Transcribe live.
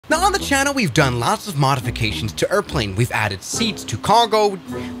Now on the channel, we've done lots of modifications to airplane. We've added seats to cargo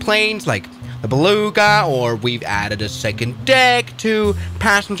planes like the Beluga, or we've added a second deck to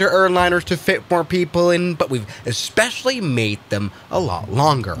passenger airliners to fit more people in, but we've especially made them a lot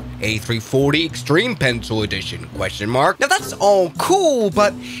longer. A340 Extreme Pencil Edition, question mark. Now that's all cool,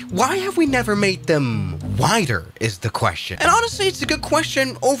 but why have we never made them wider is the question. And honestly, it's a good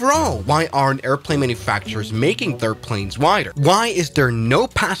question overall. Why aren't airplane manufacturers making their planes wider? Why is there no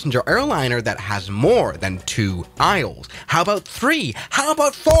passenger airliner that has more than 2 aisles? How about 3? How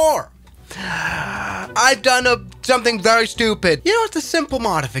about 4? I've done something very stupid. You know, it's a simple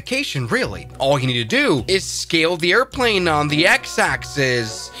modification, really. All you need to do is scale the airplane on the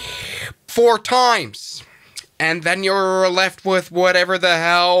x-axis 4 times. And then you're left with whatever the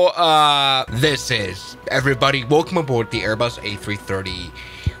hell this is. Everybody, welcome aboard the Airbus A330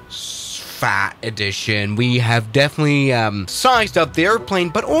 Fat Edition. We have definitely sized up the airplane,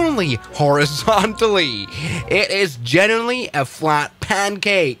 but only horizontally. It is genuinely a flat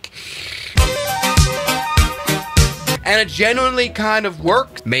pancake. And it genuinely kind of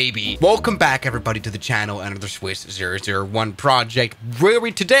works, maybe. Welcome back, everybody, to the channel, another Swiss 001 project, where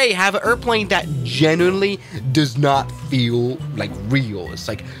we today have an airplane that genuinely does not feel like real. It's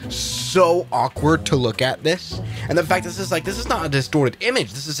like so awkward to look at this. And the fact this is not a distorted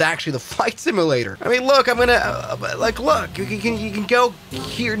image. This is actually the flight simulator. I mean, look, I'm gonna, look, you can go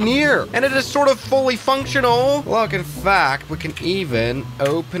here near, and it is sort of fully functional. Look, in fact, we can even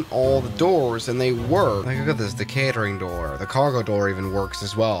open all the doors, and they work. Like, look at this, the catering door, the cargo door even works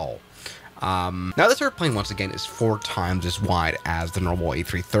as well. Now this airplane once again is 4 times as wide as the normal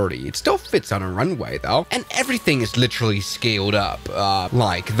A330. It still fits on a runway though, and everything is literally scaled up,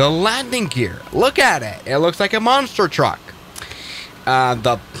 like the landing gear. Look at it, it looks like a monster truck.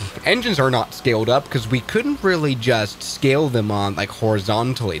 The engines are not scaled up because we couldn't really just scale them on like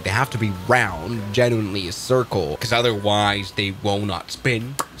horizontally. They have to be round, genuinely a circle, because otherwise they will not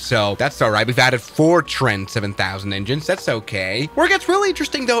spin. So that's all right. We've added 4 Trent 7000 engines. That's okay. Where it gets really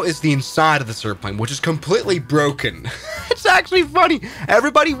interesting though is the inside of this airplane, which is completely broken. It's actually funny.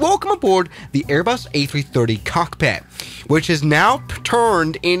 Everybody, welcome aboard the Airbus A330 cockpit, which is now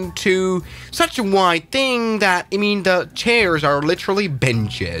turned into such a wide thing that, I mean, the chairs are literally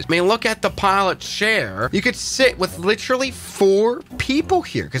benches. I mean, look at the pilot's chair. You could sit with literally 4 people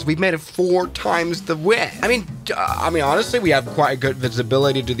here because we've made it 4 times the width. I mean, honestly, we have quite good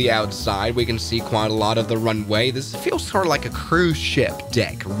visibility to the outside. We can see quite a lot of the runway. This feels sort of like a cruise ship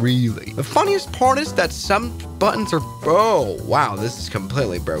deck, really. The funniest part is that some buttons are, oh, wow, this is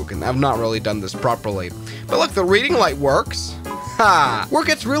completely broken. I've not really done this properly. But look, the reading light works. Ha! Where it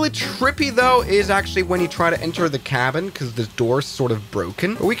gets really trippy though is actually when you try to enter the cabin because the door's sort of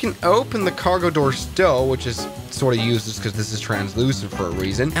broken. But we can open the cargo door still, which is sort of useless because this is translucent for a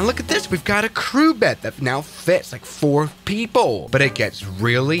reason. And look at this, we've got a crew bed that now fits like 4 people. But it gets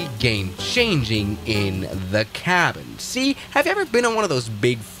really game-changing in the cabin. See, have you ever been on one of those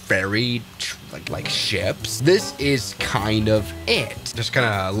big ferry like ships? This is kind of it. Just kind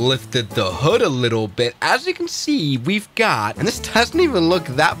of lifted the hood a little bit. As you can see, we've got, and this doesn't even look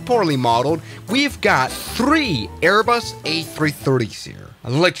that poorly modeled, we've got 3 Airbus A330s here.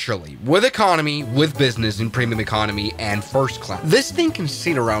 Literally, with economy, with business, and premium economy, and first class. This thing can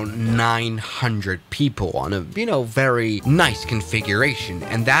seat around 900 people on a, you know, very nice configuration,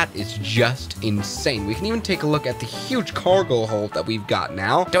 and that is just insane. We can even take a look at the huge cargo hold that we've got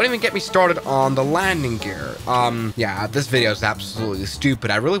now. Don't even get me started on the landing gear. Yeah, this video is absolutely stupid.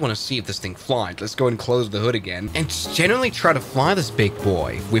 I really want to see if this thing flies. Let's go and close the hood again, and generally try to fly this big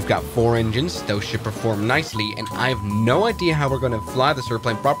boy. We've got 4 engines. Those should perform nicely, and I have no idea how we're going to fly this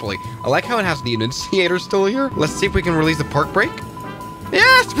airplane properly. I like how it has the annunciator still here. Let's see if we can release the park brake.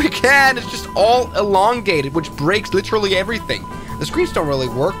 Yes, we can. It's just all elongated, which breaks literally everything. The screens don't really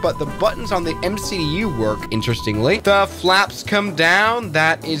work, but the buttons on the MCDU work, interestingly. The flaps come down.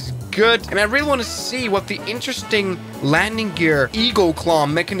 That is good. I mean, I really want to see what the interesting landing gear eagle claw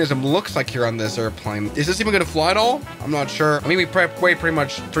mechanism looks like here on this airplane. Is this even going to fly at all? I'm not sure. I mean, we weigh pretty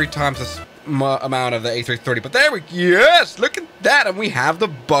much 3 times this amount of the A330, but there we, yes, look at that, and we have the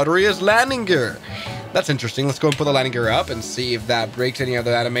butteriest landing gear. That's interesting. Let's go and put the landing gear up and see if that breaks any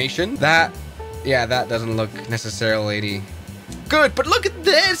other animation. That, yeah, that doesn't look necessarily good, but look at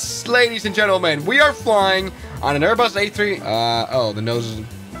this, ladies and gentlemen. We are flying on an Airbus A3, oh, the nose is,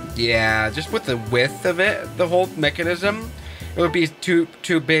 yeah, just with the width of it, the whole mechanism, it would be too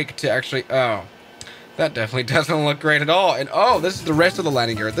big to actually, oh. That definitely doesn't look great at all. And oh, this is the rest of the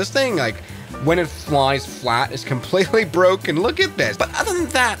landing gear. This thing, like, when it flies flat, is completely broken. Look at this. But other than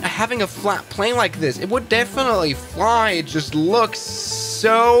that, having a flat plane like this, it would definitely fly. It just looks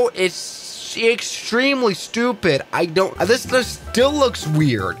it's extremely stupid. This still looks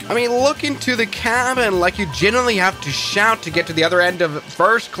weird. I mean, look into the cabin like you genuinely have to shout to get to the other end of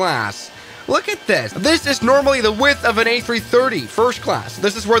first class. Look at this. This is normally the width of an A330 first class.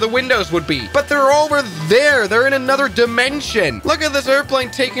 This is where the windows would be. But they're over there. They're in another dimension. Look at this airplane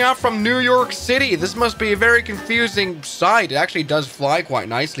taking off from New York City. This must be a very confusing sight. It actually does fly quite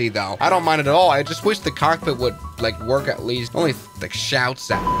nicely, though. I don't mind it at all. I just wish the cockpit would, like, work at least. Only, like, shouts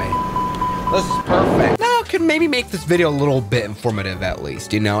at me. This is perfect. Now, could maybe make this video a little bit informative at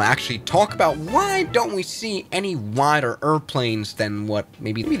least, you know, actually talk about why don't we see any wider airplanes than what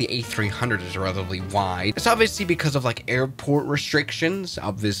maybe the A300 is relatively wide. It's obviously because of like airport restrictions.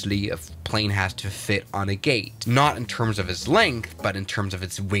 Obviously, a plane has to fit on a gate, not in terms of its length, but in terms of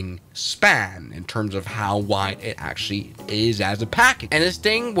its wing span, in terms of how wide it actually is as a package. And this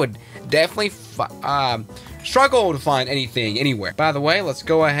thing would definitely struggle to find anything anywhere. By the way, let's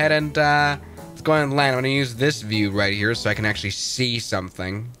go ahead and land. I'm gonna use this view right here so I can actually see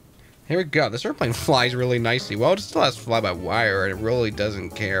something. Here we go. This airplane flies really nicely. Well, it still has to fly by wire and it really doesn't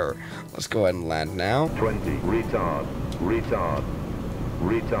care. Let's go ahead and land now. 20. Retard. Retard.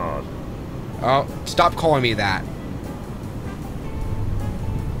 Retard. Oh, stop calling me that.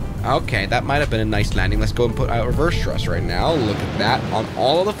 Okay, that might have been a nice landing. Let's go and put out reverse thrust right now. Look at that. On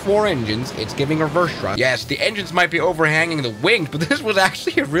all of the 4 engines, it's giving reverse thrust. Yes, the engines might be overhanging the wings, but this was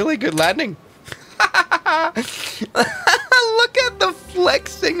actually a really good landing. Look at the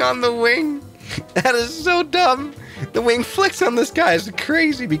flexing on the wing. That is so dumb. The wing flex on this guy is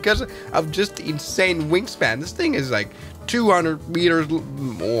crazy because of just the insane wingspan. This thing is like 200 meters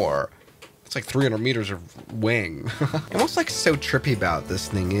more. It's like 300 meters of wing. And what's like so trippy about this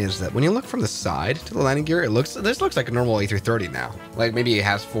thing is that when you look from the side to the landing gear, this looks like a normal A330 now. Like maybe it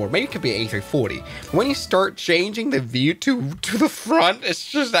has 4, maybe it could be an A340. But when you start changing the view to the front, it's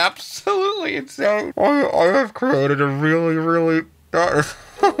just absolutely insane. I have created a really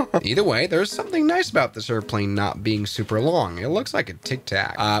Either way, there's something nice about this airplane not being super long. It looks like a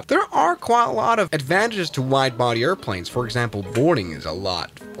tic-tac. There are quite a lot of advantages to wide-body airplanes. For example, boarding is a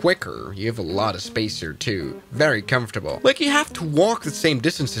lot quicker. You have a lot of space here too. Very comfortable. Like you have to walk the same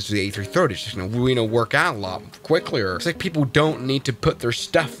distances to the A330, just work out a lot quicker. It's like people don't need to put their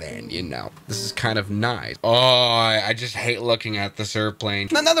stuff in, you know. This is kind of nice. Oh, I just hate looking at this airplane.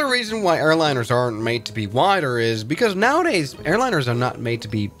 Another reason why airliners aren't made to be wider is because nowadays airliners are not made to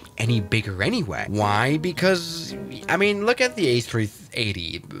be any bigger anyway. Why? Because, I mean, look at the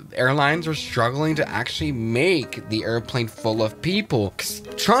A380. Airlines are struggling to actually make the airplane full of people.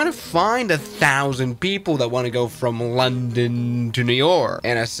 Trying to find 1,000 people that want to go from London to New York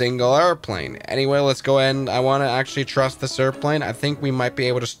in a single airplane. Anyway, let's go ahead and I want to actually trust this airplane. I think we might be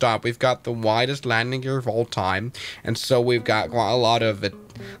able to stop. We've got the widest landing gear of all time. And so we've got quite a lot of it,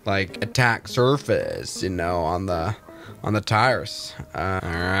 like attack surface, you know, on the tires. All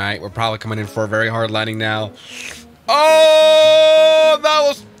right, we're probably coming in for a very hard landing now. Oh,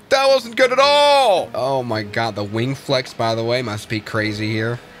 that wasn't good at all. Oh my god, the wing flex, by the way, must be crazy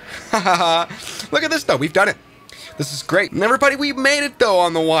here. Look at this though, we've done it. This is great. And everybody, we made it though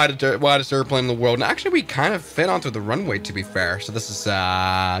on the widest airplane in the world. And actually, we kind of fit onto the runway, to be fair. So this is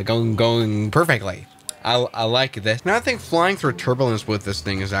going perfectly. I like this. Now I think flying through turbulence with this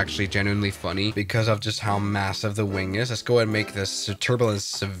thing is actually genuinely funny because of just how massive the wing is. Let's go ahead and make this turbulence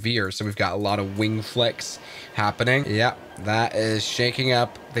severe. So we've got a lot of wing flex happening. Yep, that is shaking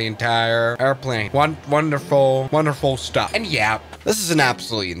up the entire airplane. Wonderful stuff. And yeah, this is an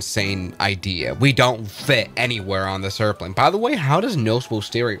absolutely insane idea. We don't fit anywhere on this airplane. By the way, how does noticeable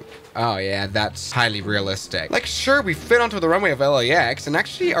steering? Oh yeah, that's highly realistic. Like, sure, we fit onto the runway of LAX, and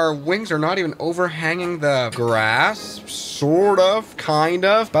actually our wings are not even overhanging the grass. Sort of, kind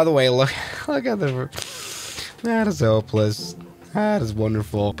of. By the way, look at the... That is hopeless. That is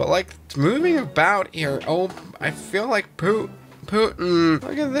wonderful. But like, moving about here, oh, I feel like Putin.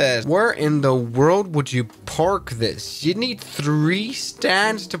 Look at this. Where in the world would you park this? You need 3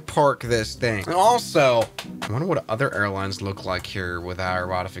 stands to park this thing. And also, I wonder what other airlines look like here with our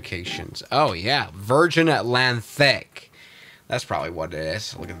modifications. Oh yeah, Virgin Atlantic. That's probably what it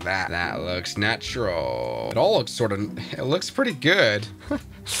is. Look at that. That looks natural. It all looks it looks pretty good.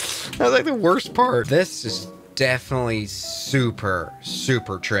 That's like the worst part. This is definitely super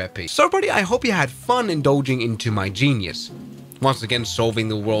trippy. So everybody, I hope you had fun indulging into my genius. Once again, solving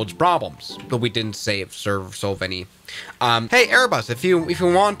the world's problems, but we didn't solve any. Hey Airbus, if you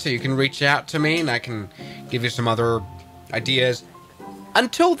want to, you can reach out to me and I can give you some other ideas.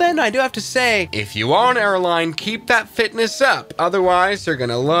 until then, I do have to say, if you are an airline, keep that fitness up. Otherwise, they're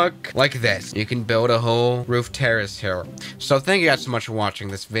gonna look like this. You can build a whole roof terrace here. So thank you guys so much for watching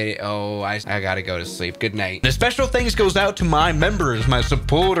this video. I gotta go to sleep. Good night. The special thanks goes out to my members, my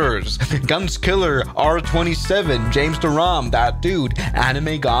supporters, Guns Killer, R27, James Duram, That Dude,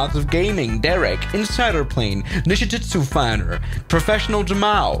 Anime Gods of Gaming, Derek, Insider Plane, Nishijutsu Finder, Professional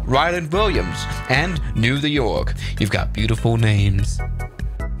Jamal, Ryland Williams, and New York. You've got beautiful names.